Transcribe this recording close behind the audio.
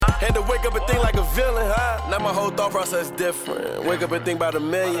Had to wake up and think like a villain, huh? Now my whole thought process different. Wake up and think about a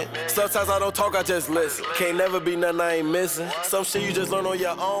million. Sometimes I don't talk, I just listen. Can't never be nothing I ain't missing. Some shit you just learn on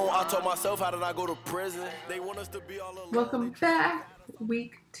your own. I told myself, how did I go to prison? They want us to be all alone. Welcome back.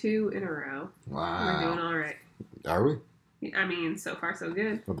 Week 2 in a row. Wow. We're doing all right. Are we? I mean, so far so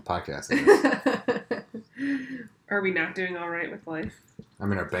good. With the podcast is. Are we not doing all right with life? I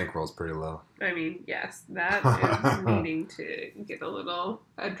mean, our bankroll's pretty low. I mean, yes, that is needing to get a little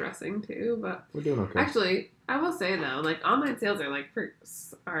addressing too, but We're doing okay. actually, I will say though, like online sales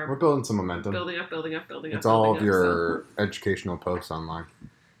are We're building some momentum. building up. It's all of your educational posts online.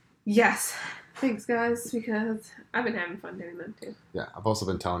 Yes. Thanks, guys, because I've been having fun doing them too. Yeah, I've also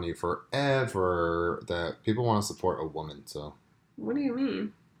been telling you forever that people want to support a woman, so. What do you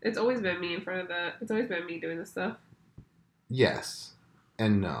mean? It's always been me in front of it's always been me doing this stuff. Yes.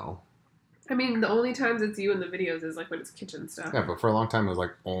 And no. I mean, the only times it's you in the videos is like when it's kitchen stuff. Yeah, but for a long time it was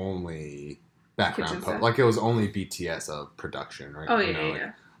like only background Kitchen posts. stuff. Like it was only BTS of production, right? Oh, You yeah, know, like,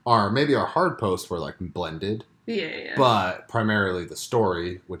 yeah. Or maybe our hard posts were like blended. Yeah. But primarily the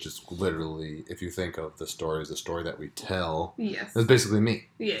story, which is literally, if you think of the story as a story that we tell, Yes. it's basically me.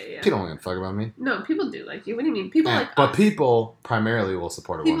 Yeah. People don't give a fuck about me. No, people do like you. What do you mean? People like But us. people primarily will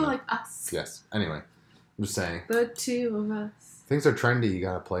support a People woman. like us. Yes. Anyway, I'm just saying. The two of us. Things are trendy, you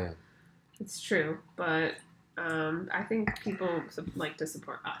gotta play in. It's true, but I think people like to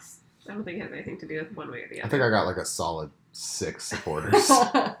support us. I don't think it has anything to do with one way or the other. I think I got like a solid 6 supporters.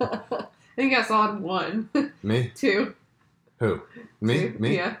 I think I saw 1. Me? 2. Who? Me? 2.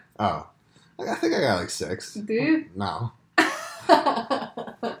 Me? Yeah. Oh. I think I got like 6. Do you? No.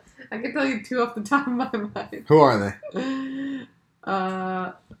 I can tell you 2 off the top of my mind. Who are they?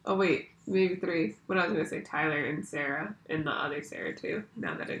 Oh wait, maybe 3. What I was gonna say, Tyler and Sarah, and the other Sarah too.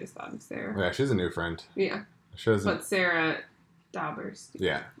 Now that I just thought of Sarah. Yeah, she's a new friend. Yeah, She was but Sarah Daubers.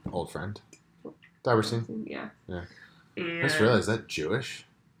 yeah, old friend. Daberstein. Yeah. Yeah. And I just realized, is that Jewish?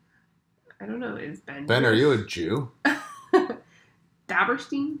 I don't know. Is Ben? Ben, are Jewish? you a Jew?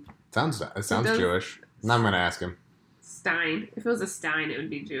 Daberstein? It sounds does- Jewish. Now I'm gonna ask him. Stein. If it was a Stein, it would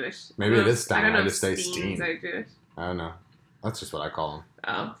be Jewish. Maybe it is Stein. I don't know I if just say Steins Steen. are Jewish. I don't know. That's just what I call him.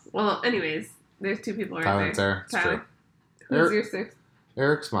 Oh. Well, anyways, there's 2 people right Tyler there. and Sarah. It's Tyler. true. Who's Eric- your 6th?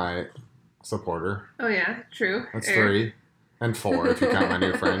 Eric's my supporter. Oh, yeah. True. That's Eric. 3. And 4 if you count my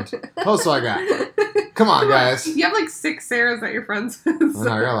new friend. Who's I got? Come on, guys. You have like 6 Sarahs that you're friends with. I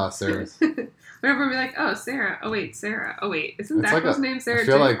know, I got a lot of Sarahs. Whenever we're like, oh, Sarah. Oh, wait, Sarah. Oh, wait. Isn't It's that like girl's name Sarah I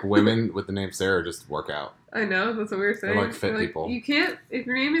feel too? like women with the name Sarah just work out. I know. That's what we were saying. They're like fit We're people. You can't, if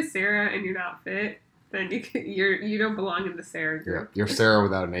your name is Sarah and you're not fit, then you don't belong in the Sarah Yeah. group. You're Sarah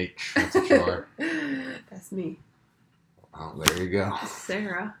without an H. That's what you are. That's me. Oh, there you go.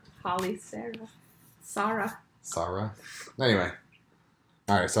 Sarah. Holly Sarah. Sarah. Sarah. Anyway.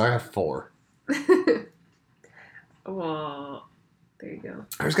 Alright, so I have 4. Well, there you go.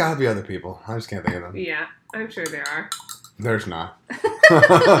 There's gotta be other people. I just can't think of them. Yeah, I'm sure there are. There's not.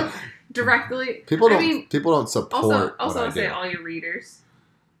 Directly. People I don't. mean, people don't support. Also, what I I'll say do. all your readers.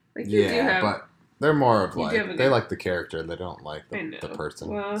 Like you do Yeah, have. but they're more of You do have like a they good- like the character. They don't like I know. the person.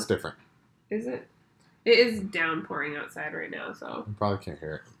 Well- It's different. Is it? It is downpouring outside right now, so You probably can't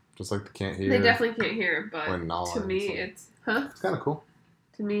hear it. Just like they can't hear. they definitely can't hear it. But when Nala to me, and it's huh? It's kind of cool.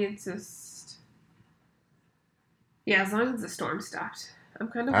 To me, it's just yeah. As long as the storm stopped, I'm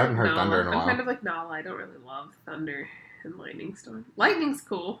kind of. I haven't like heard Nala. thunder in a I'm while. kind of like Nala. I don't really love thunder and lightning storm. Lightning's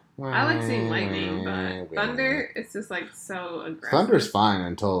cool. I like seeing lightning, but thunder, it's just like so aggressive. Thunder's fine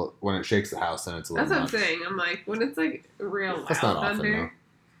until when it shakes the house, and it's a little. That's what I'm much. saying. I'm like, when it's like real loud That's not often, thunder.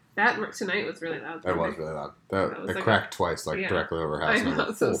 That tonight was really loud It thunder. was really loud. That was It like cracked twice, like yeah. directly over her I house. and know,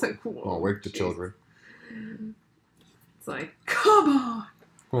 was so like, it's like, whoa. "Oh, wake the jeez. children." It's like, come on.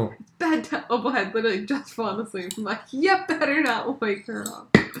 Oh. Bedtime. Opal had literally just fallen asleep. I'm like, you better not wake her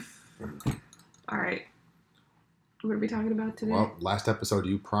up. Alright. What are we talking about today? Well, last episode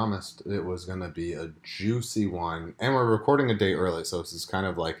you promised it was going to be a juicy one. And we're recording a day early, so this is kind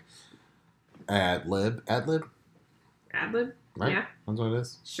of like ad lib, Ad-lib? right? Yeah. That's what it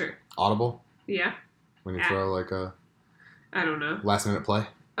is? Sure. Audible? Yeah. When you Ad- throw like a I don't know. last minute play?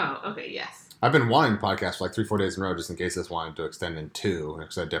 Oh, okay, yes. I've been wanting to podcast for like 3-4 days in a row just in case this wanted to extend in 2,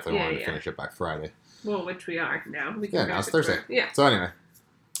 because I definitely Yeah, wanted to yeah. finish it by Friday. Well, which we are now. We can Yeah, finish now it's it Thursday. tomorrow. Yeah. So anyway.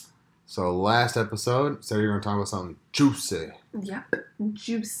 So last episode, said you were going to talk about something juicy. Yep.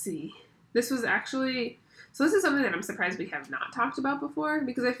 Juicy. This was actually... So this is something that I'm surprised we have not talked about before,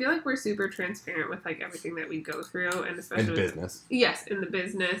 because I feel like we're super transparent with, like, everything that we go through, and especially... In business. Yes, in the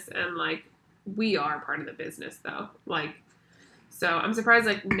business, and, like, we are part of the business, though. Like, so I'm surprised,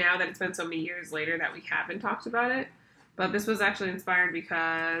 like, now that it's been so many years later that we haven't talked about it. But this was actually inspired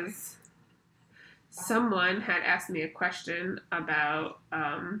because someone had asked me a question about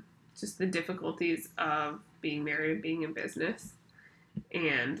just the difficulties of being married and being in business.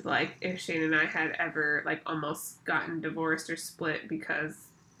 And, like, if Shane and I had ever, like, almost gotten divorced or split because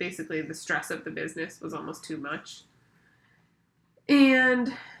basically the stress of the business was almost too much.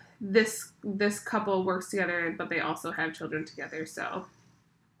 And this couple works together, but they also have children together, so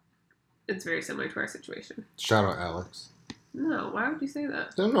it's very similar to our situation. Shout out Alex. No, why would you say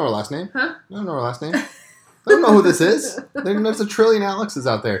that? Don't know her last name. Huh? Don't know her last name. Don't know who this is. There's a trillion Alexes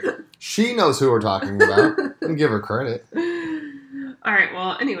out there. She knows who we're talking about. And give her credit. All right,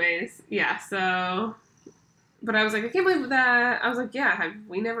 well, anyways, yeah, so... But I was like, I can't believe that. I was like, yeah, have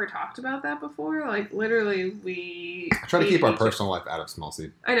we never talked about that before? Like, literally, we... I try to keep our personal life out of Small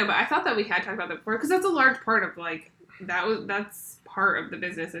Seed. I know, but I thought that we had talked about that before, because that's a large part of, like, that's part of the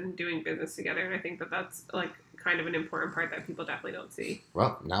business and doing business together, and I think that that's, like, kind of an important part that people definitely don't see.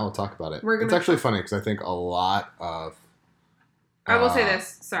 Well, now we'll talk about it. We're gonna It's actually funny, because I think a lot of... I will say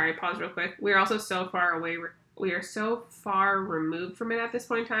this. Sorry, pause real quick. We are also so far away... We are so far removed from it at this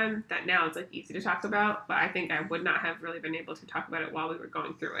point in time that now it's, like, easy to talk about, but I think I would not have really been able to talk about it while we were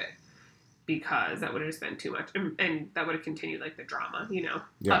going through it, because that would have just been too much, and that would have continued, like, the drama, you know,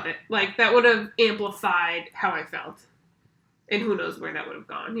 of it. Like, that would have amplified how I felt, and who knows where that would have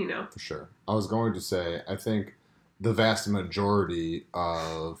gone, you know? For sure. I was going to say, I think the vast majority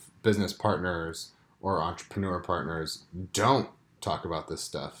of business partners or entrepreneur partners don't talk about this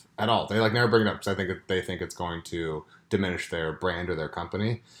stuff at all. They never bring it up because I think they think it's going to diminish their brand or their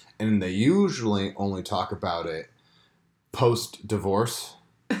company, and they usually only talk about it post-divorce,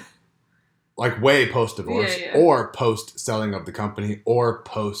 like way post-divorce, or post-selling of the company, or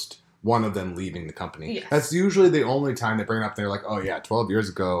post one of them leaving the company. Yes. That's usually the only time they bring it up. They're like, oh yeah, 12 years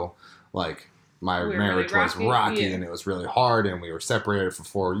ago, like, my marriage was rocky and it was really hard, and we were separated for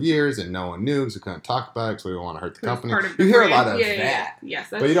 4 years and no one knew because we couldn't talk about it because we didn't want to hurt the company. You hear a lot of that. Yes,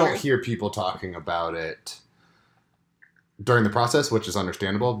 but you don't hear people talking about it during the process, which is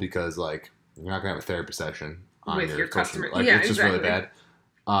understandable because, like, you're not going to have a therapy session on with your customer. Like, it's just really bad.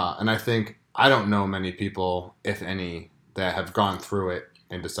 And I think, I don't know many people, if any, that have gone through it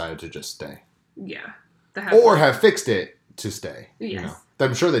and decided to just stay. Yeah. Or have fixed it to stay. Yes. You know?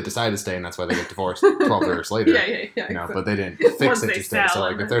 I'm sure they decided to stay, and that's why they get divorced 12 years later. Yeah. You know, exactly. but they didn't fix it to stay. So,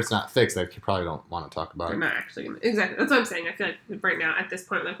 like, if it's not fixed, they probably don't want to talk about it. They're not actually exactly. That's what I'm saying. I feel like right now, at this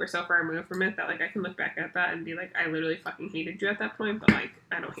point, like, we're so far removed from it that, like, I can look back at that and be like, I literally fucking hated you at that point, but, like,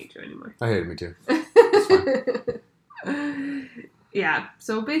 I don't hate you anymore. I hated me too. It's fine. Yeah.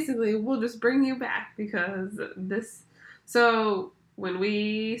 So basically, we'll just bring you back because this. So when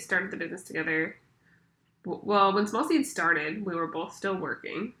we started the business together. Well, when Small Seed started, we were both still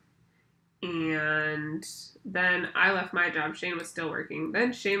working, and then I left my job. Shane was still working.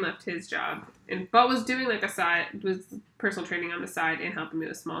 Then Shane left his job, but was doing, like, was personal training on the side and helping me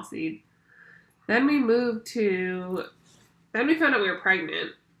with Small Seed. Then we found out we were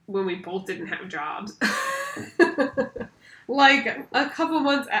pregnant when we both didn't have jobs. Like, a couple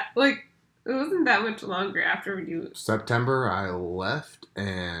months, it wasn't that much longer after September, I left,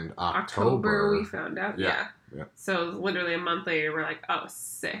 and October we found out. Yeah. So it was literally a month later, we're like, oh,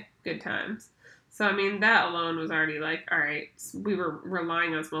 sick. Good times. So, I mean, that alone was already like, all right, we were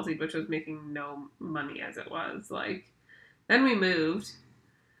relying on Small Seed, which was making no money as it was. Like, then we moved.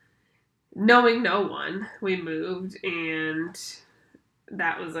 Knowing no one, we moved, and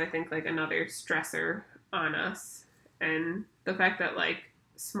that was, I think, like, another stressor on us. And the fact that, like,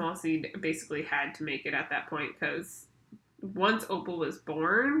 Small Seed basically had to make it at that point, because once Opal was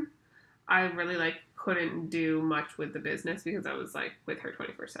born, I really, like, couldn't do much with the business because I was, like, with her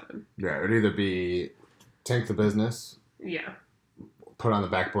 24/7. Yeah, it would either be tank the business, put on the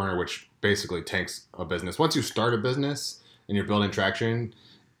back burner, which basically tanks a business. Once you start a business and you're building traction,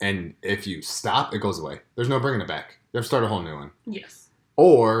 and if you stop, it goes away. There's no bringing it back. You have to start a whole new one. Yes.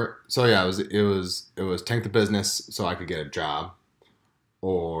 Or, so yeah, it was tank the business so I could get a job,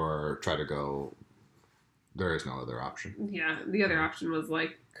 or try to go. There is no other option. Yeah, the other option was,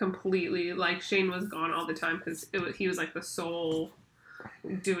 like, completely, like, Shane was gone all the time because he was, like, the sole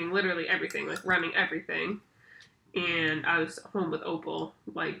doing literally everything, like, running everything, and I was home with Opal,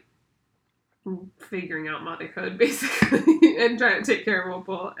 like, figuring out motherhood basically and trying to take care of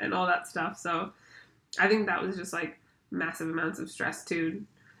Opal and all that stuff. So I think that was just, like, massive amounts of stress too.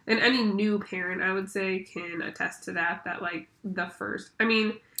 And any new parent, I would say, can attest to that, like, I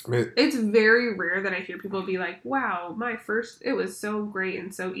mean, it's very rare that I hear people be like, wow, it was so great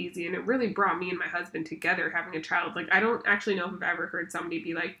and so easy, and it really brought me and my husband together having a child. Like, I don't actually know if I've ever heard somebody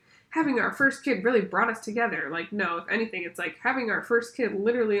be like, having our first kid really brought us together. Like, no, if anything, it's like having our first kid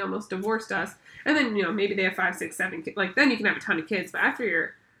literally almost divorced us. And then, you know, maybe they have 5, 6, 7 kids. Like, then you can have a ton of kids. But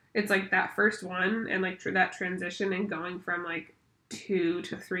after it's like that first one and like that transition and going from like 2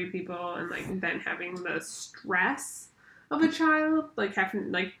 to 3 people and like then having the stress of a child, like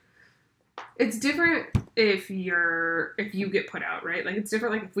having like, it's different if you get put out, right? Like, it's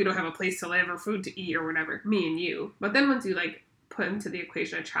different like if we don't have a place to live or food to eat or whatever, me and you. But then once you like put into the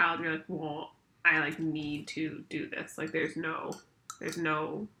equation a child, you're like, well, I like need to do this. Like, there's nothing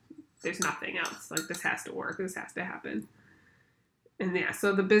else. Like, this has to work. This has to happen. And yeah,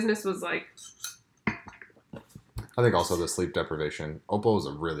 so the business was like, I think also the sleep deprivation. Opal was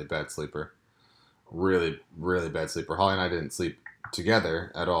a really bad sleeper. Really, really bad sleeper. Holly and I didn't sleep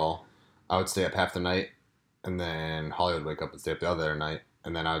together at all. I would stay up half the night, and then Holly would wake up and stay up the other night,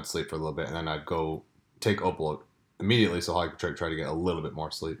 and then I would sleep for a little bit, and then I'd go take Opal immediately so Holly could try to get a little bit more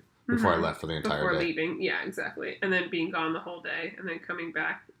sleep before I left for the entire day. Before leaving, yeah, exactly. And then being gone the whole day, and then coming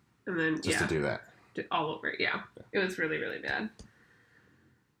back, and then, Just to do that. All over it, yeah. It was really, really bad.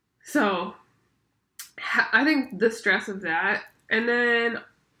 So, I think the stress of that, and then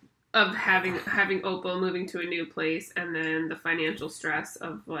of having Opal moving to a new place, and then the financial stress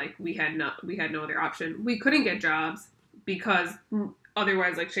of like we had no other option. We couldn't get jobs because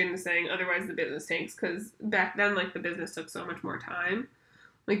otherwise, like Shane was saying, otherwise the business tanks. Because back then, like the business took so much more time.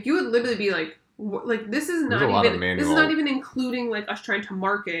 Like you would literally be like this is not even including like us trying to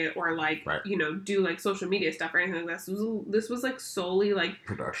market or like you know do like social media stuff or anything like that. This was like solely like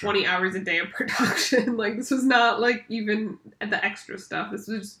production. 20 hours a day of production. Like this was not like even the extra stuff. This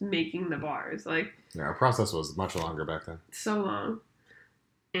was just making the bars. Like yeah, our process was much longer back then. So long,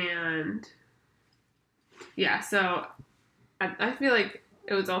 and yeah. So I feel like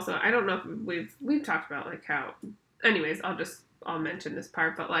it was also, I don't know if we've talked about like how. Anyways, I'll mention this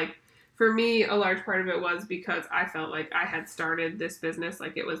part, but like. For me, a large part of it was because I felt like I had started this business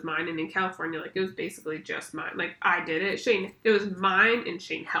like it was mine, and in California, like it was basically just mine. Like I did it. Shane, it was mine, and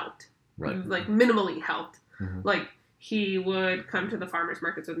Shane helped. Right. Like minimally helped. Mm-hmm. Like he would come to the farmers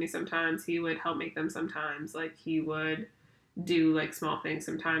markets with me sometimes. He would help make them sometimes. Like he would do like small things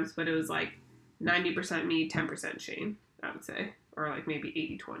sometimes, but it was like 90% me, 10% Shane, I would say. Or like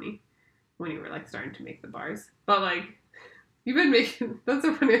maybe 80-20 when you were like starting to make the bars. But like, you've been making, that's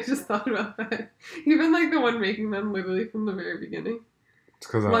so funny, I just thought about that. You've been like the one making them literally from the very beginning. It's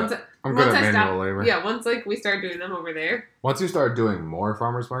because I'm good at manual labor. Yeah, once like we started doing them over there. Once you start doing more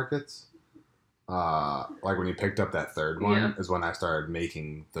farmers markets, like when you picked up that third one, is when I started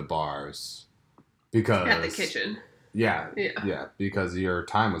making the bars. Because at the kitchen. Yeah, because your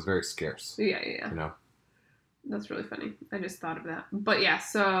time was very scarce. Yeah. You know? That's really funny. I just thought of that. But yeah,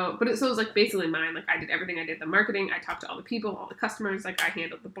 so it was like basically mine. Like I did everything. I did the marketing. I talked to all the people, all the customers. Like I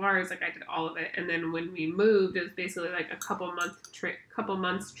handled the bars. Like I did all of it. And then when we moved, it was basically like a couple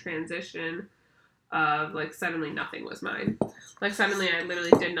months transition of like suddenly nothing was mine. Like suddenly I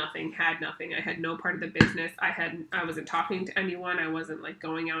literally did nothing, had nothing. I had no part of the business. I wasn't talking to anyone. I wasn't like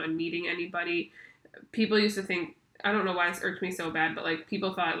going out and meeting anybody. People used to think, I don't know why this irked me so bad, but like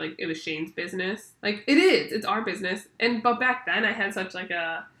people thought like it was Shane's business. Like it is, it's our business. But back then I had such like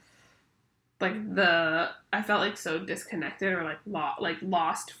I felt like so disconnected or like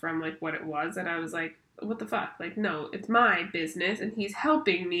lost from like what it was that I was like, what the fuck? Like no, it's my business and he's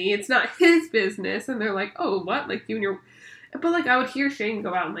helping me. It's not his business. And they're like, oh, what? Like you and your, but like I would hear Shane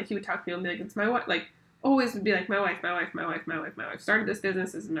go out and like he would talk to me and be like, it's my wife. Like always would be like my wife started this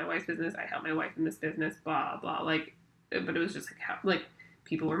business. This is my wife's business. I help my wife in this business. Blah blah. Like, but it was just like how like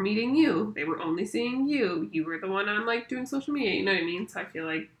people were meeting you. They were only seeing you. You were the one on like doing social media. You know what I mean? So I feel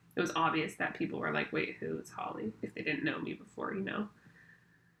like it was obvious that people were like, wait, who is Holly? If they didn't know me before, you know.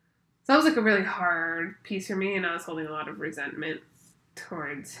 So that was like a really hard piece for me, and I was holding a lot of resentment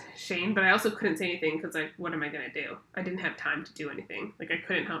towards Shane, but I also couldn't say anything because like what am I gonna do? I didn't have time to do anything. Like I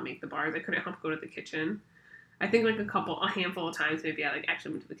couldn't help make the bars. I couldn't help go to the kitchen. I think like a handful of times maybe I like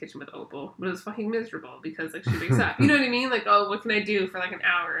actually went to the kitchen with Opal, but it was fucking miserable because like she wakes up. You know what I mean? Like, oh, what can I do for like an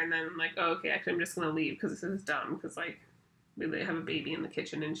hour? And then I'm like, oh, okay, actually I'm just gonna leave because this is dumb because like we have a baby in the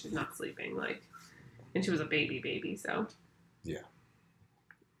kitchen and she's not sleeping, like, and she was a baby, so yeah.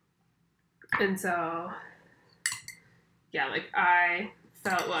 And so yeah, like I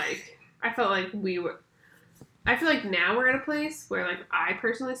felt like we were. I feel like now we're at a place where like I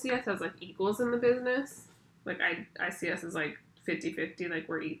personally see us as like equals in the business. Like I see us as like 50-50, like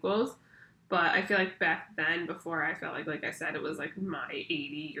we're equals. But I feel like back then, before I felt like I said, it was like my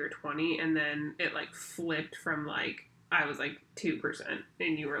 80, your 20, and then it like flipped from like I was like 2%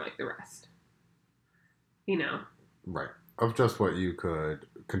 and you were like the rest. You know? Right. Of just what you could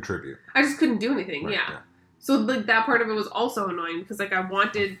contribute. I just couldn't do anything. Right, Yeah. So like that part of it was also annoying because like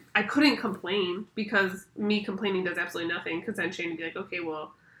I couldn't complain because me complaining does absolutely nothing. Because then Shane would be like, okay,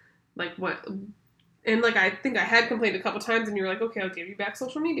 well, like what? And like I think I had complained a couple times, and you were like, okay, I'll give you back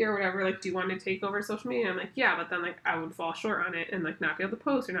social media or whatever. Like, do you want to take over social media? I'm like, yeah, but then like I would fall short on it and like not be able to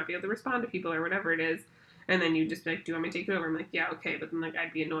post or not be able to respond to people or whatever it is. And then you just be like, do you want me to take it over? I'm like, yeah, okay. But then like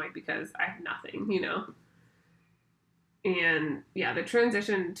I'd be annoyed because I have nothing, you know. And yeah, the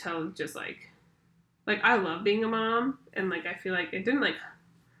transition to just like I love being a mom, and like I feel like it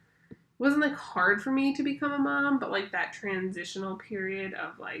wasn't like hard for me to become a mom, but like that transitional period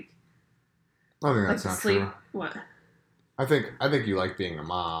of like I think that's like not sleep. true. What? I think you like being a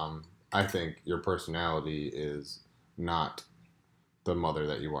mom. I think your personality is not the mother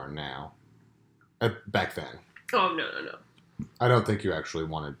that you are now. Back then. Oh no. I don't think you actually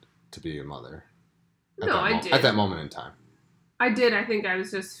wanted to be a mother. No, I did. At that moment in time. I did. I think I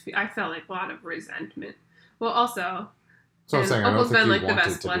felt like a lot of resentment. Well, also, So I'm saying I don't Opal's think been you like the wanted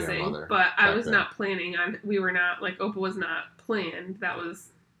best to be a blessing, mother. but I back was then. not planning on. We were not like Opal was not planned. That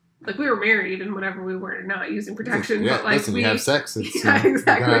was like we were married and whatever. We were not using protection. Yeah, but like listen, you have sex. It's, Yeah,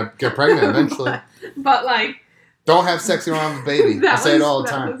 exactly. You're gonna get pregnant eventually. but like. Don't have sex, you don't have a baby. I say it all the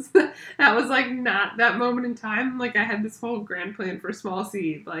time. That was like not that moment in time. Like I had this whole grand plan for Small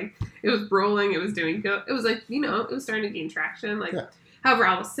Seed. Like it was rolling, it was doing good. It was like, you know, it was starting to gain traction. Like, yeah. However,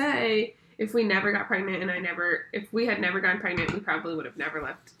 I will say, if we never got pregnant if we had never gotten pregnant, we probably would have never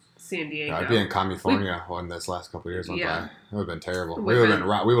left San Diego. I'd be in California when this last couple of years went by. It would have been terrible. It We would would have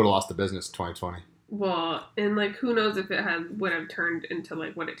have lost the business in 2020. Well, and like who knows if it would have turned into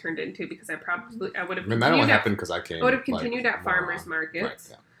like what it turned into, because I would have. I mean, that only happened because I came. I would have continued at farmers markets.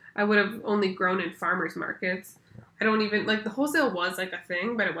 Right, yeah. I would have only grown in farmers markets. Yeah. I don't even like the wholesale was like a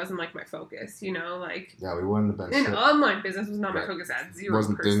thing, but it wasn't like my focus. You know, like yeah, we wouldn't have been. And online business was not my focus at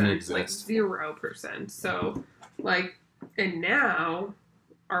 0%. Didn't exist. Like 0%. So like, and now.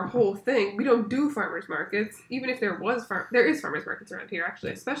 Our whole thing, we don't do farmers markets. Even if there is farmers markets around here,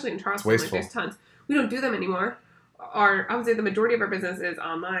 actually, especially in Charleston. Like, there's tons. We don't do them anymore. I would say the majority of our business is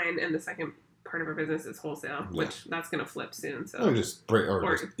online, and the second part of our business is wholesale, which that's going to flip soon. So just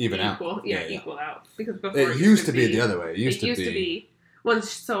even out. Equal out. Because before it used to be the other way. It used to be.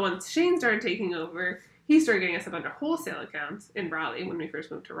 Once Shane started taking over, he started getting us a bunch of wholesale accounts in Raleigh when we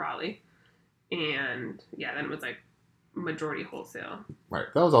first moved to Raleigh, and then it was like majority wholesale. Right.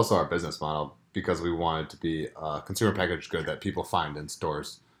 That was also our business model because we wanted to be a consumer packaged good that people find in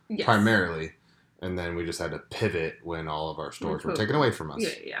stores primarily. And then we just had to pivot when all of our stores were taken away from us.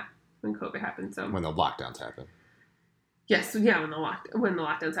 Yeah. When COVID happened. So when the lockdowns happened. Yes, yeah, when the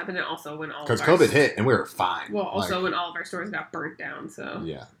lockdowns happened, and also when all because COVID hit and we were fine. Well, also when all of our stores got burnt down. So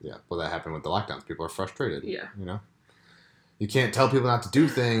yeah. Well, that happened with the lockdowns. People are frustrated. Yeah. You know. You can't tell people not to do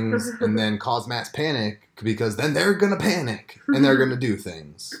things and then cause mass panic because then they're going to panic and they're going to do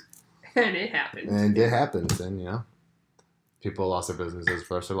things. And it happens. And it happens. And, you know, people lost their businesses for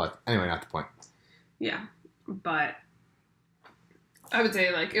the rest of their life. Anyway, not the point. Yeah. But I would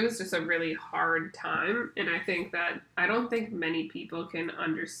say, like, it was just a really hard time. And I don't think many people can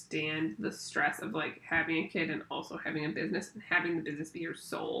understand the stress of, like, having a kid and also having a business and having the business be your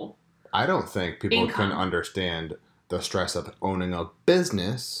sole I don't think people income. can understand the stress of owning a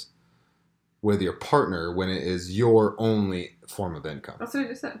business with your partner when it is your only form of income. That's what I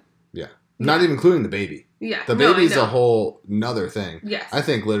just said. Yeah. Not even including the baby. Yeah. The baby's a whole nother thing. Yes. I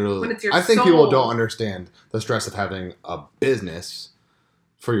think literally, when it's your people soul. don't understand the stress of having a business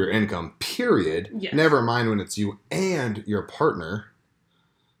for your income, period. Yes. Never mind when it's you and your partner.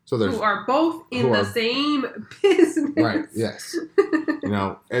 So there's who are both in the same business. Right, yes. You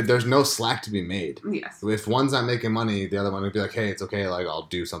know, there's no slack to be made. Yes. If one's not making money, the other one would be like, hey, it's okay, like, I'll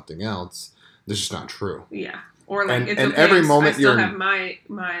do something else. That's just not true. Yeah. Or like, it's and okay, every moment I still have my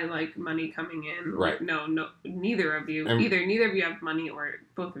like money coming in. Right. Like, no, neither of you. Neither of you have money or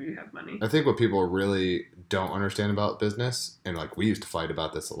both of you have money. I think what people really don't understand about business, and like we used to fight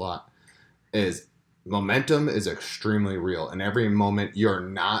about this a lot, is momentum is extremely real. And every moment you're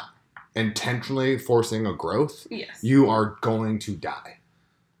not intentionally forcing a growth, yes, you are going to die.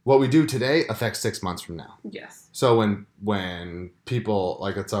 What we do today affects 6 months from now. Yes. So when people,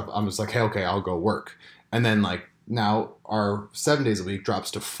 like, it's up, I'm just like, hey, okay, I'll go work. And then, like, now our 7 days a week drops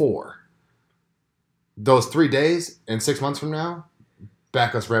to 4. Those 3 days in 6 months from now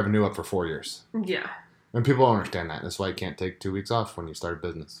back us revenue up for 4 years. Yeah. And people don't understand that. That's why you can't take 2 weeks off when you start a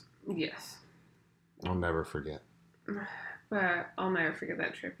business. Yes. I'll never forget. But I'll never forget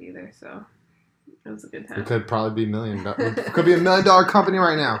that trip either, so it was a good time. It could probably be it could be $1 million company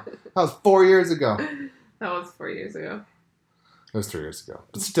right now. That was 4 years ago. That was 4 years ago. It was 3 years ago.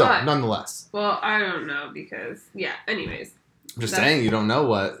 But still, nonetheless. Well, I don't know because, anyways. I'm just saying you don't know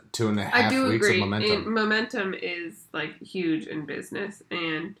what 2.5 weeks of momentum. Momentum is, like, huge in business.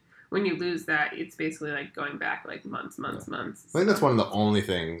 And when you lose that, it's basically, like, going back, like, months. I think that's one of the only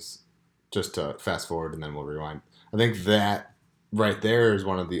things, just to fast forward and then we'll rewind. I think that right there is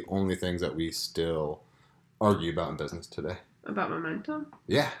one of the only things that we still argue about in business today. About momentum?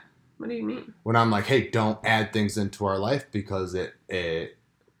 Yeah. What do you mean? When I'm like, hey, don't add things into our life because it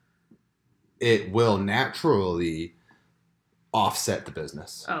will naturally offset the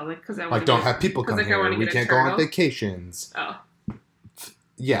business. Oh, like because don't have people come here. We can't go on vacations. Oh.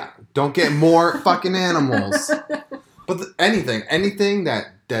 Yeah, don't get more fucking animals. But anything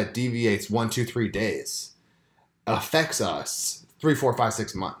that deviates 1, 2, 3 days affects us 3, 4, 5,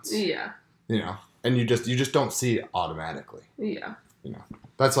 6 months. Yeah. You know, and you just don't see it automatically. Yeah. You know,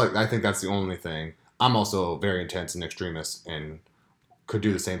 that's like I think that's the only thing. I'm also very intense and extremist and could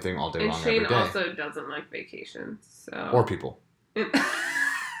do the same thing all day long every day. And Shane also doesn't like vacations, so or people.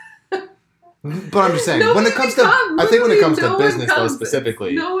 But I'm just saying, when it comes to business, though,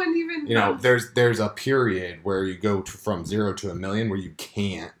 specifically, no one even there's a period where you go from 0 to 1 million where you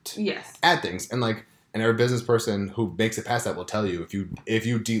can't add things, and every business person who makes it past that will tell you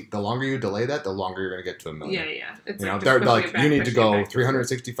the longer you delay that, the longer you're going to get to 1 million. Yeah. It's they're like you need to go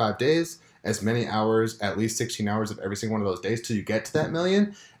 365 days, as many hours, at least 16 hours of every single one of those days till you get to that 1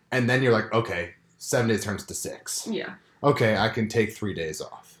 million, and then you're like, okay, 7 days turns to 6. Yeah. Okay, I can take 3 days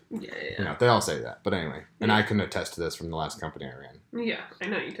off. Yeah. You know, they all say that. But anyway, and I can attest to this from the last company I ran. Yeah, I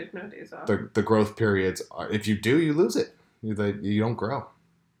know you took no days off. The growth periods are, if you do, you lose it. You don't grow.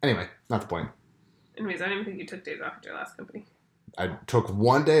 Anyway, not the point. Anyways, I don't even think you took days off at your last company. I took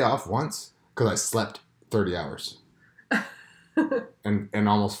 1 day off once because I slept 30 hours. And in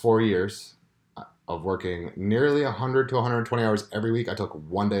almost 4 years of working nearly 100 to 120 hours every week, I took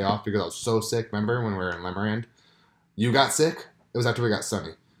 1 day off because I was so sick. Remember when we were in Lemarand? You got sick? It was after we got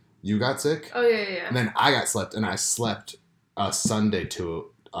Sunny. You got sick? Oh, yeah. And then I I slept a Sunday to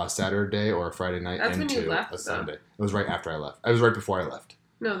a Saturday or a Friday night into a Sunday. It was right after I left. It was right before I left.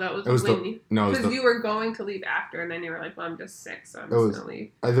 No, that was because you were going to leave after, and then you were like, "Well, I'm just sick, so I'm just gonna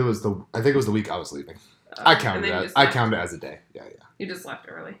leave." I think it was the week I was leaving. I counted it as a day. Yeah. You just left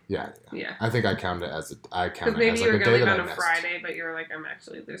early. Yeah. I think I counted it as because maybe you were gonna leave on a Friday, but you were like, "I'm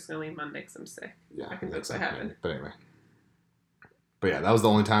actually just gonna leave Monday because I'm sick." Yeah, I think that's what happened. But anyway. But yeah, that was the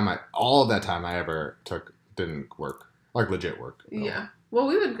only time all of that time I ever didn't work, like legit work. Yeah. Well,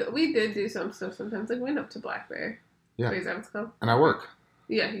 we did do some stuff sometimes. Like we went up to Blackberry. Yeah. Is that what it's called? And I work.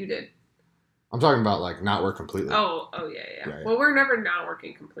 Yeah, you did. I'm talking about like not work completely. Oh yeah. Well, we're never not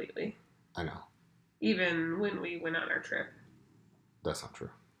working completely. I know. Even when we went on our trip. That's not true.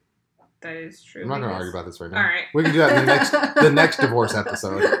 That is true. I'm not going to argue about this right now. All right. We can do that in the next divorce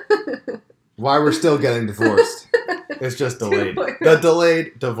episode. Why we're still getting divorced. It's just delayed. The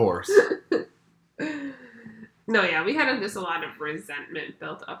delayed divorce. No, yeah, we had just a lot of resentment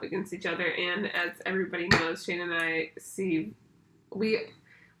built up against each other, and as everybody knows, Shane and I see we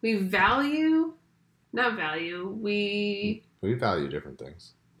value different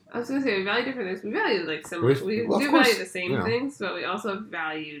things. I was gonna say we value different things. We value like similar. We value the same things, but we also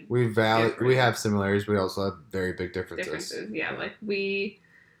valued. We have similarities. We also have very big differences. Yeah, like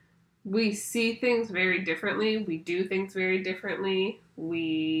we see things very differently. We do things very differently.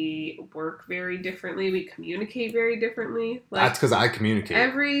 We work very differently. We communicate very differently. Like, that's because I communicate.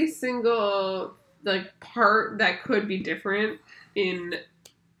 Every single part that could be different in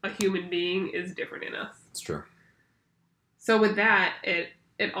a human being is different in us. It's true. So with that, it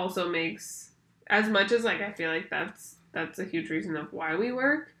also makes, as much as I feel like that's a huge reason of why we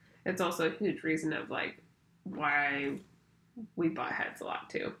work, it's also a huge reason of why we butt heads a lot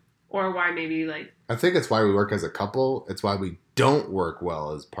too. Or why maybe I think it's why we work as a couple. It's why we don't work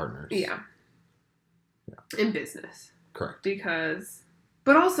well as partners. Yeah. In business. Correct.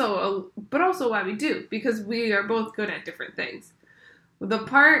 But also why we do, because we are both good at different things. The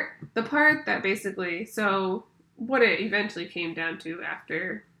part that basically, so what it eventually came down to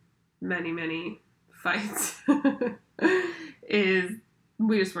after many, many fights is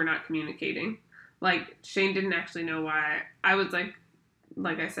we just were not communicating. Shane didn't actually know why. I was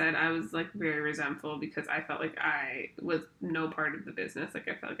like I said, I was very resentful because I felt like I was no part of the business. I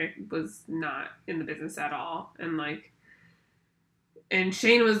felt like I was not in the business at all. And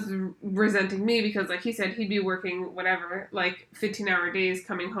Shane was resenting me because he said he'd be working whatever, 15-hour days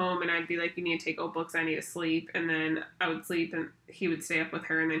coming home, and I'd be like, you need to take old books, I need to sleep. And then I would sleep and he would stay up with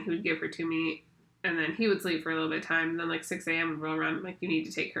her, and then he would give her to me. And then he would sleep for a little bit of time. And then 6 a.m. would roll around. You need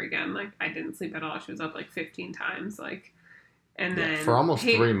to take her again. I didn't sleep at all. She was up 15 times. And then for almost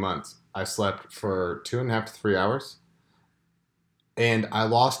 3 months, I slept for 2.5 to 3 hours, and I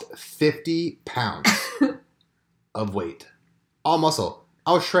lost 50 pounds of weight, all muscle.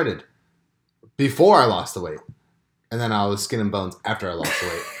 I was shredded before I lost the weight, and then I was skin and bones after I lost the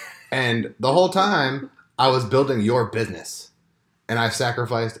weight. And the whole time, I was building your business, and I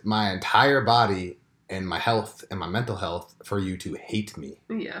sacrificed my entire body and my health and my mental health for you to hate me.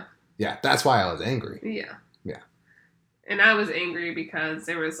 Yeah. Yeah, that's why I was angry. Yeah. Yeah. And I was angry because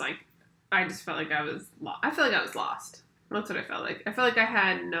there was like, I just felt like I was lost. That's what I felt like. I felt like I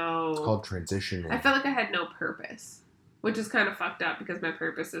had no... It's called transitioning. I felt like I had no purpose, which is kind of fucked up because my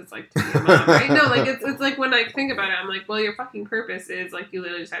purpose is like to be a mom, right? No, like it's like when I think about it, I'm like, well, your fucking purpose is like you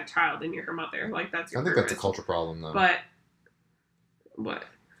literally just had a child and you're her mother. Like that's your purpose. That's a culture problem though. But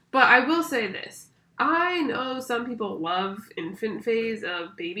I will say this. I know some people love infant phase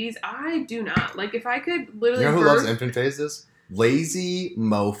of babies. I do not. Like, if I could literally... You know who loves infant phases? Lazy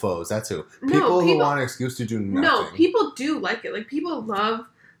mofos. That's who. People who want an excuse to do nothing. No, people do like it. Like, people love,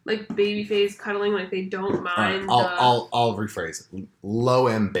 like, baby phase cuddling. Like, they don't mind. Right, I'll rephrase. Low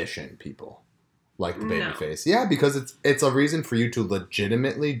ambition people like the baby phase. Yeah, because it's a reason for you to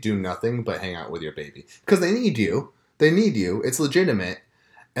legitimately do nothing but hang out with your baby. Because they need you. They need you. It's legitimate.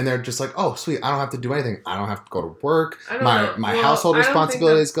 And they're just like, oh, sweet, I don't have to do anything. I don't have to go to work. My household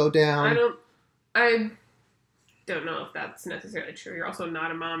responsibilities go down. I don't know if that's necessarily true. You're also not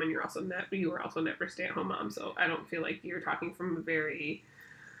a mom, and you were also never a stay-at-home mom, so I don't feel like you're talking from a very...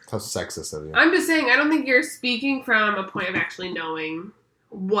 How sexist of you. I'm just saying, I don't think you're speaking from a point of actually knowing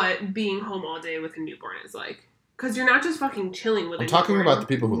what being home all day with a newborn is like. Because you're not just fucking chilling with a newborn. I'm talking about the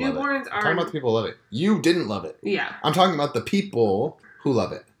people who love it. Newborns are... I'm talking about the people who love it. You didn't love it. Yeah. I'm talking about the people... who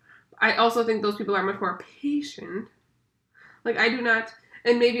love it. I also think those people are much more patient. Like, I do not...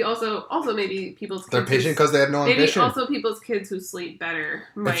 And maybe also maybe people's kids... They're patient because they have no ambition. Maybe also people's kids who sleep better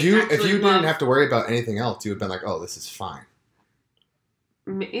might If you didn't have to worry about anything else, you would have been like, oh, this is fine.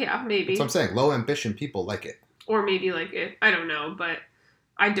 Yeah, maybe. That's what I'm saying. Low ambition people like it. Or maybe like it. I don't know, but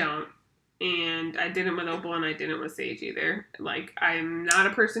I don't. And I didn't with Opal, and I didn't with Sage either. Like, I'm not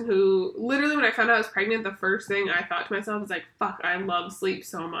a person who... Literally, when I found out I was pregnant, the first thing I thought to myself was like, fuck, I love sleep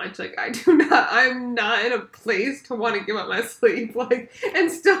so much. Like, I'm not in a place to want to give up my sleep. Like,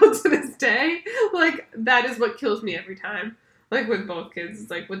 and still to this day, like, that is what kills me every time. Like, with both kids. It's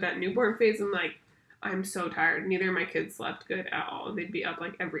like, with that newborn phase, I'm like, I'm so tired. Neither of my kids slept good at all. They'd be up,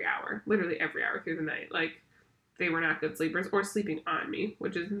 like, every hour. Literally every hour through the night. Like... They were not good sleepers, or sleeping on me,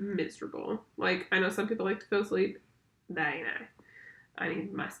 which is miserable. Like, I know some people like to go sleep. That ain't I. I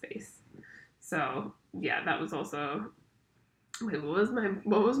need my space. So, yeah, that was also... Wait, what was my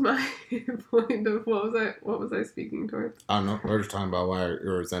point of... What was I speaking towards? I don't know. We were just talking about why you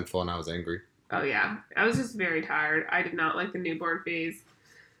were resentful and I was angry. Oh, yeah. I was just very tired. I did not like the newborn phase.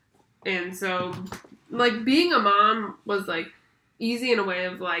 And so, like, being a mom was, like, easy in a way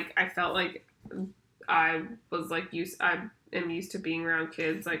of, like, I felt like... I was like I am used to being around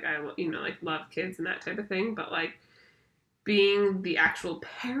kids, like I like love kids and that type of thing, but like being the actual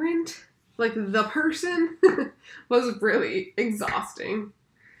parent, like the person, was really exhausting,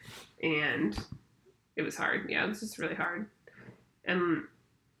 and it was hard. Yeah, it was just really hard, and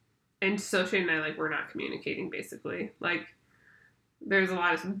so Shane and I, like, we're not communicating basically. Like, there's a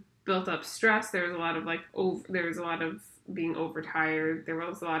lot of built up stress. There was a lot of being overtired. There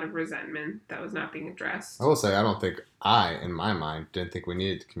was a lot of resentment that was not being addressed. I will say, I don't think in my mind, didn't think we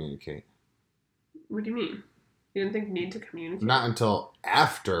needed to communicate. What do you mean? You didn't think we needed to communicate? Not until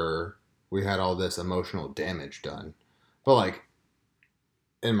after we had all this emotional damage done. But, like,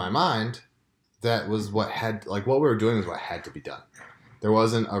 in my mind, that was what we were doing was what had to be done. There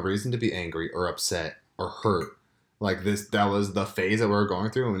wasn't a reason to be angry or upset or hurt. Like, that was the phase that we were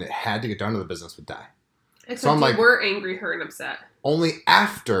going through, and it had to get done or the business would die. Except you were angry, hurt, and upset. Only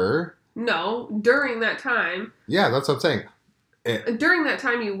after. No, during that time. Yeah, that's what I'm saying. During that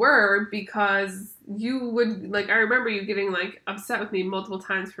time you were, because you would, like, I remember you getting, like, upset with me multiple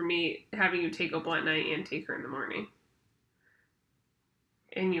times for me having you take Opal at night and take her in the morning.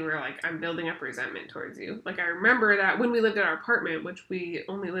 And you were like, I'm building up resentment towards you. Like, I remember that when we lived at our apartment, which we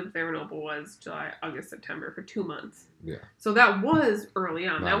only lived there when Opal was July, August, September, for 2 months. Yeah. So that was early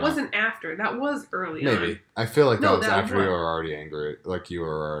on. That wasn't after. That was early on. Maybe. I feel like that was after you were already angry. Like, you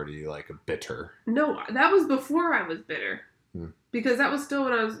were already, like, bitter. No, that was before I was bitter. Because that was still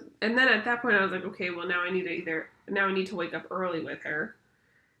when I was... And then at that point, I was like, okay, well, now I need to wake up early with her.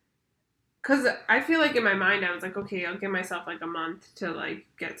 Because I feel like in my mind, I was like, okay, I'll give myself like a month to like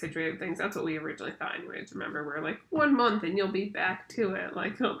get situated with things. That's what we originally thought anyways. Remember, we're like 1 month and you'll be back to it.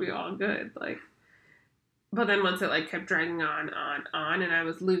 Like, it'll be all good. Like, But then once it like kept dragging on, and I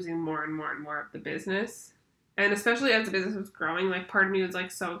was losing more and more and more of the business, and especially as the business was growing, like part of me was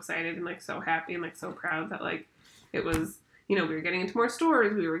like so excited and like so happy and like so proud that like it was, we were getting into more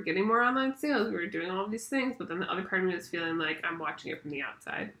stores, we were getting more online sales, we were doing all of these things, but then the other part of me was feeling like I'm watching it from the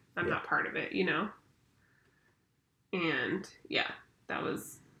outside. I'm not part of it, And yeah, that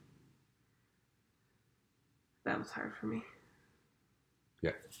was hard for me.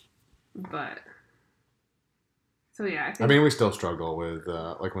 Yeah. But so yeah, I mean, we still struggle with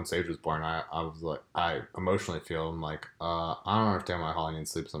like when Sage was born. I was like, I emotionally feel I'm like, I don't understand why Holly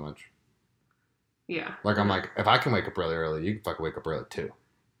needs sleep so much. Yeah. Like I'm like, if I can wake up really early, you can fucking wake up early too.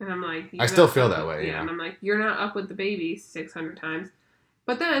 And I'm like, I still feel that way. Yeah, and I'm like, you're not up with the baby 600 times.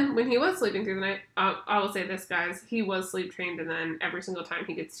 But then when he was sleeping through the night, I will say this, guys, he was sleep trained, and then every single time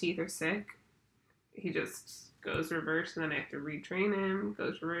he gets teeth or sick, he just goes reverse, and then I have to retrain him,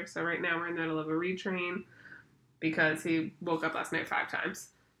 goes reverse. So right now we're in the middle of a retrain because he woke up last night 5 times.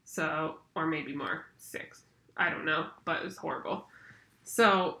 So, or maybe more, 6. I don't know, but it was horrible.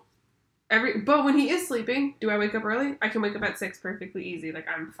 So, but when he is sleeping, do I wake up early? I can wake up at 6 perfectly easy. Like,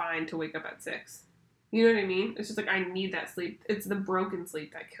 I'm fine to wake up at 6. You know what I mean? It's just like, I need that sleep. It's the broken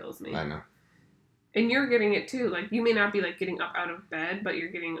sleep that kills me. I know. And you're getting it too. Like, you may not be like getting up out of bed, but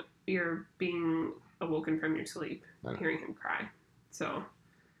you're being awoken from your sleep, hearing him cry. So,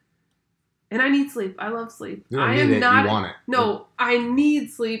 and I need sleep. I love sleep. You don't need it. You want it. No, I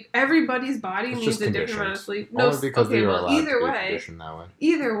need sleep. Everybody's body needs a different amount of sleep. No, because okay, well, either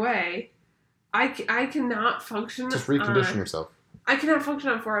way, I cannot function. Just recondition yourself. I cannot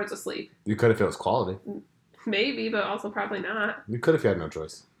function on 4 hours of sleep. You could if it was quality. Maybe, but also probably not. You could if you had no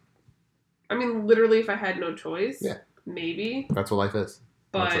choice. I mean, literally, if I had no choice. Yeah. Maybe. That's what life is.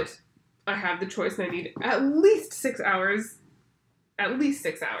 But no choice. I have the choice, and I need at least 6 hours. At least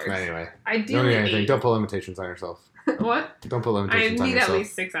 6 hours. Anyway. Ideally, don't need anything. Don't put limitations on yourself. What? Don't put limitations on yourself. I need at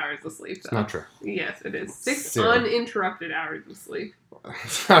least 6 hours of sleep. Though. It's not true. Yes, it is. 6 uninterrupted hours of sleep.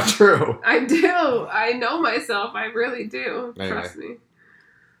 It's not true. I do. I know myself. I really do. Anyway. Trust me.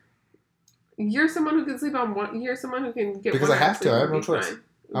 You're someone who can sleep on one. You're someone who can get. Because I have to. I have no choice.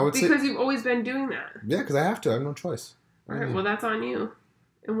 Fine. Because you've always been doing that. Yeah, because I have to. I have no choice. All right. Well, that's on you.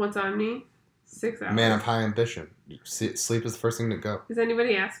 And what's on me? 6 hours. Man of high ambition. Sleep is the first thing to go. Is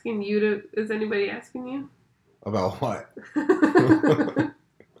anybody asking you? About what?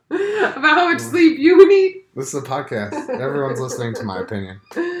 About how much sleep you need? This is a podcast. Everyone's listening to my opinion.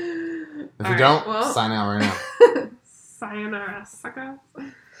 If you don't, sign out right now. Sayonara, sucker.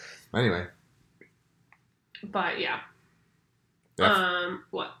 Anyway. But yeah.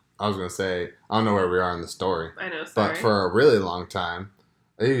 What? I was gonna say, I don't know where we are in the story. I know, sorry. But for a really long time,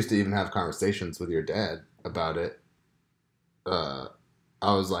 I used to even have conversations with your dad about it.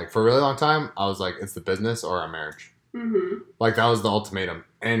 I was like, for a really long time, I was like, it's the business or our marriage. Mm-hmm. Like, that was the ultimatum.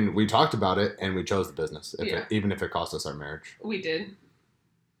 And we talked about it, and we chose the business, even if it cost us our marriage. We did.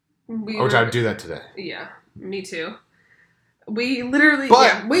 Which I'd do that today. Yeah, me too. We literally,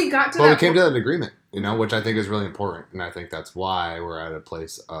 we got to that. But we came to that agreement, which I think is really important. And I think that's why we're at a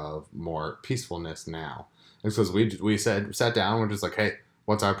place of more peacefulness now. It's because we sat down, we're just like, hey,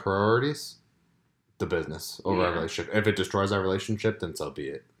 what's our priorities? The business over our relationship. If it destroys our relationship, then so be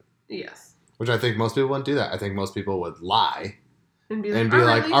it. Yes. Which I think most people wouldn't do that. I think most people would lie and be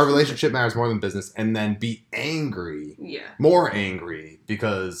like, our relationship matters more than business, and then be angry. Yeah. More angry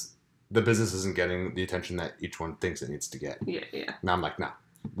because the business isn't getting the attention that each one thinks it needs to get. Yeah, yeah. Now I'm like, no.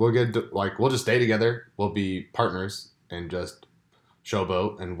 We'll just stay together. We'll be partners and just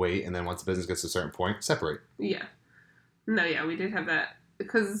showboat and wait, and then once the business gets to a certain point, separate. Yeah. No, yeah, we did have that.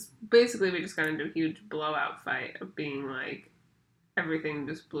 Because basically we just got into a huge blowout fight of being like, everything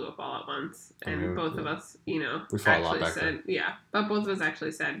just blew up all at once. And both of us, we fought a lot back then. Yeah. But both of us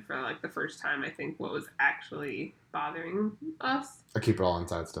actually said for like the first time, I think, what was actually bothering us. I keep it all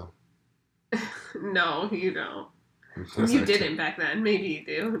inside still. No, you don't. You didn't back then. Maybe you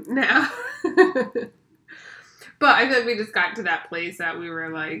do now. But I feel like we just got to that place that we were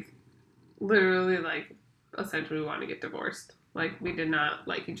like, literally like, essentially we want to get divorced. Like, we did not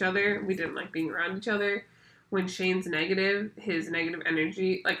like each other. We didn't like being around each other. When Shane's negative, his negative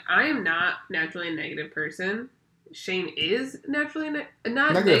energy... Like, I am not naturally a negative person. Shane is naturally not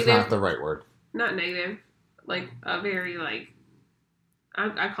negative. Negative's not the right word. Not negative. Like, a very, like...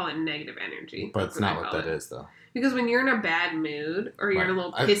 I call it negative energy. But it's not what that is, though. Because when you're in a bad mood, or you're in a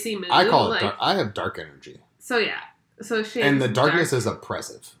little pissy mood... I call it... I have dark energy. So, yeah. So, Shane's and the darkness is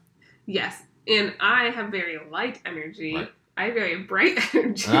oppressive. Yes. And I have very light energy. Right. I have very bright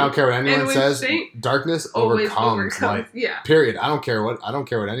energy. And I don't care what anyone says. Shane Darkness always overcomes light. Yeah. Period. I don't care what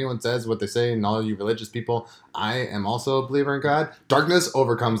anyone says, what they say, and all you religious people. I am also a believer in God. Darkness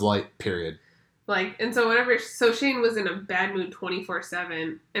overcomes light. Period. Like, and so Shane was in a bad mood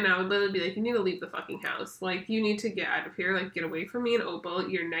 24/7, and I would literally be like, you need to leave the fucking house. Like, you need to get out of here. Like, get away from me and Opal.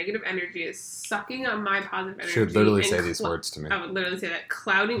 Your negative energy is sucking on my positive energy. She would literally say these words to me. I would literally say that,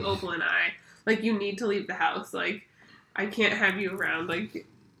 clouding Opal and I. Like, you need to leave the house. Like, I can't have you around. Like,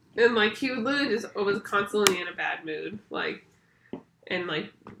 and like, he would literally just was constantly in a bad mood. Like, and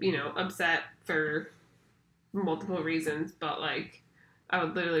like, you know, upset for multiple reasons, but like, I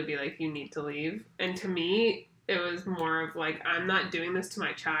would literally be like, you need to leave. And to me, it was more of like, I'm not doing this to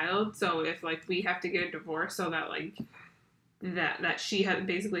my child. So if like we have to get a divorce so that like that she has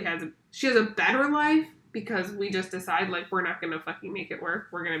a better life, because we just decide like we're not gonna fucking make it work.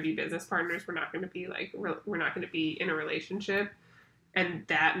 We're gonna be business partners. We're not gonna be like we're not gonna be in a relationship, and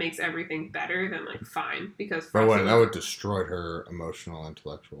that makes everything better. Then like fine, because but what, that would destroy her emotional,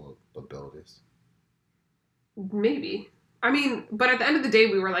 intellectual abilities. Maybe. I mean, but at the end of the day,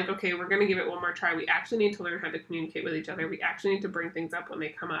 we were like, okay, we're going to give it one more try. We actually need to learn how to communicate with each other. We actually need to bring things up when they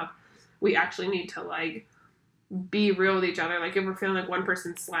come up. We actually need to, like, be real with each other. Like, if we're feeling like one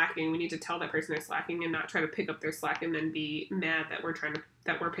person's slacking, we need to tell that person they're slacking and not try to pick up their slack and then be mad that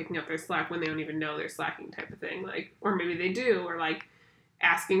we're picking up their slack when they don't even know they're slacking, type of thing. Like, or maybe they do, or, like,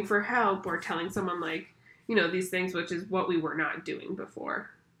 asking for help or telling someone, like, you know, these things, which is what we were not doing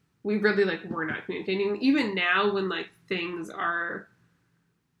before. We really, like, were not communicating. Even now, when, like, things are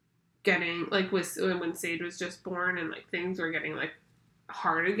getting, like, when Sage was just born and, like, things were getting, like,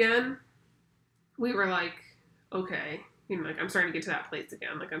 hard again, we were like, okay, you know, like, I'm starting to get to that place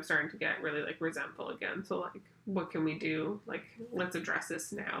again. Like, I'm starting to get really, like, resentful again. So, like, what can we do? Like, let's address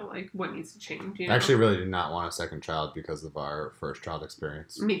this now. Like, what needs to change? You know? I actually really did not want a second child because of our first child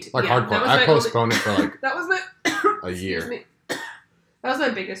experience. Me too. Like, yeah, hardcore. I postponed it for, like, that was my... a year. That was my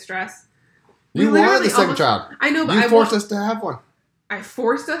biggest stress. You wanted the second child. I know, but you forced us to have one. I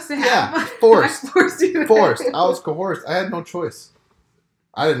forced us to have one? Forced. I forced you to Forced. I was coerced. I had no choice.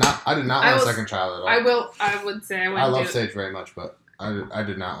 I did not want a second child at all. I would say I love Sage very much, but I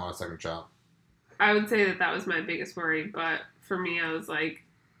did not want a second child. I would say that was my biggest worry, but for me, I was like,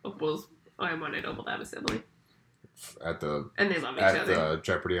 I wanted Opal to have a sibling. And they love each other. At the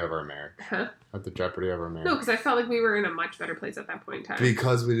jeopardy of our marriage. Huh? At the jeopardy of our marriage. No, because I felt like we were in a much better place at that point in time.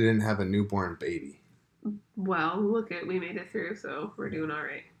 Because we didn't have a newborn baby. Well, we made it through, so we're doing all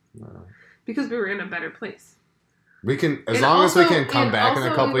right. No. Because we were in a better place. We can, as long as we can come back in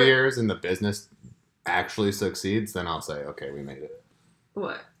a couple years and the business actually succeeds, then I'll say, okay, we made it.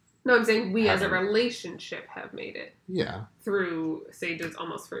 What? No, I'm saying we as a relationship have made it. Yeah. Through Sage's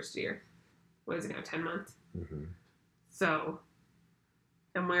almost first year. What is it now, 10 months? Mm-hmm. So,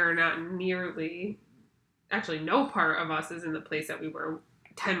 and we're not nearly, actually no part of us is in the place that we were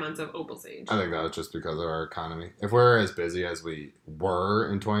 10 months of Opal's age. I think that was just because of our economy. If we're as busy as we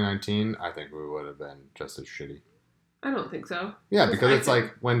were in 2019, I think we would have been just as shitty. I don't think so. Yeah, because it's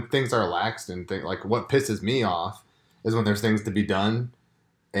like when things are laxed and like what pisses me off is when there's things to be done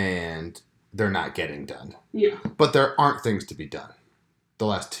and they're not getting done. Yeah. But there aren't things to be done. The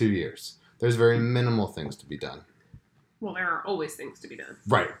last 2 years. There's very minimal things to be done. Well, there are always things to be done.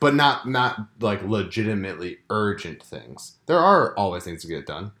 Right, but not like legitimately urgent things. There are always things to get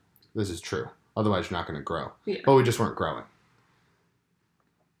done. This is true. Otherwise, you're not going to grow. Yeah. But we just weren't growing.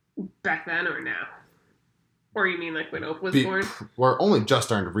 Back then or now? Or you mean like when Opal was born? We're only just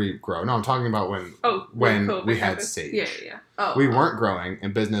starting to regrow. No, I'm talking about when we had Sage. Yeah. Oh, we weren't growing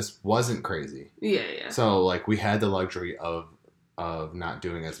and business wasn't crazy. Yeah. So like we had the luxury of not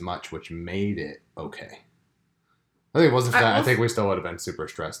doing as much, which made it okay. I think it wasn't for that. I think we still would have been super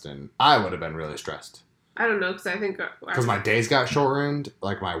stressed, and I would have been really stressed. I don't know, because I think... Because my days got shortened,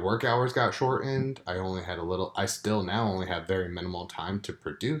 like my work hours got shortened. I still now only have very minimal time to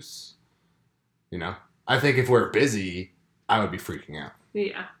produce. You know? I think if we're busy, I would be freaking out.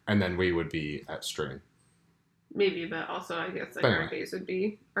 Yeah. And then we would be at strain. Maybe, but also I guess like our days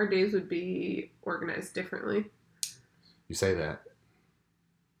would be organized differently. You say that.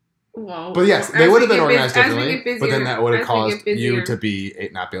 Well, but yes, they would have been organized differently. But then that would have caused you to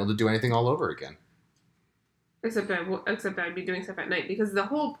not be able to do anything all over again. Except I'd be doing stuff at night, because the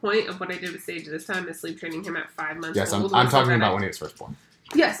whole point of what I did with Sage this time is sleep training him at 5 months old. Yes, I'm talking about when he was first born.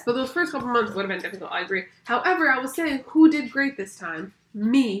 Yes, but those first couple months would have been difficult. I agree. However, I will say, who did great this time?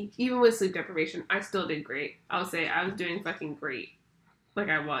 Me. Even with sleep deprivation, I still did great. I'll say I was doing fucking great. Like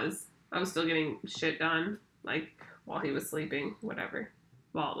I was still getting shit done. Like while he was sleeping, whatever.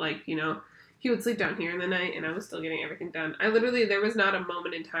 Well, like, you know, he would sleep down here in the night, and I was still getting everything done. There was not a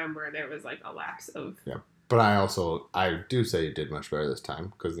moment in time where there was, like, a lapse of... Yeah. But I do say you did much better this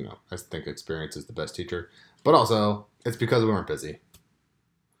time, because, I think experience is the best teacher. But also, it's because we weren't busy.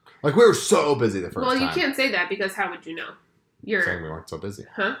 Like, we were so busy the first time. Well, you can't say that, because how would you know? You're saying we weren't so busy.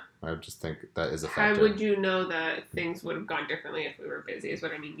 Huh? I just think that is a factor. How would you know that things would have gone differently if we were busy, is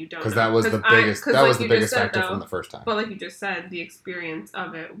what I mean. You don't know. Because that was the biggest factor from the first time. But like you just said, the experience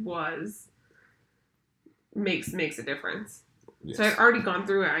of it makes a difference. Yes. So I'd already gone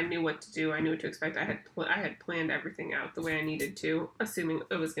through it. I knew what to do. I knew what to expect. I had planned everything out the way I needed to, assuming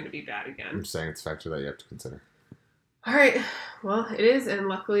it was going to be bad again. I'm just saying it's a factor that you have to consider. All right. Well, it is, and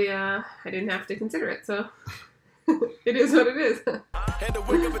luckily I didn't have to consider it, so... It is what it is. Had to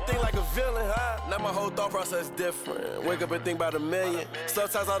wake up and think like a villain, huh? Now my whole thought process different. Wake up and think about a million.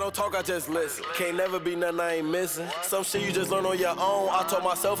 Sometimes I don't talk, I just listen. Can't never be nothing I ain't missing. Some shit you just learn on your own. I told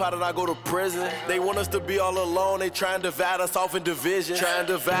myself, how did I go to prison? They want us to be all alone. They try and divide us off in division. Try and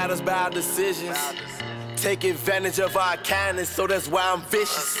divide us by our decisions. Take advantage of our kindness, so that's why I'm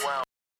vicious.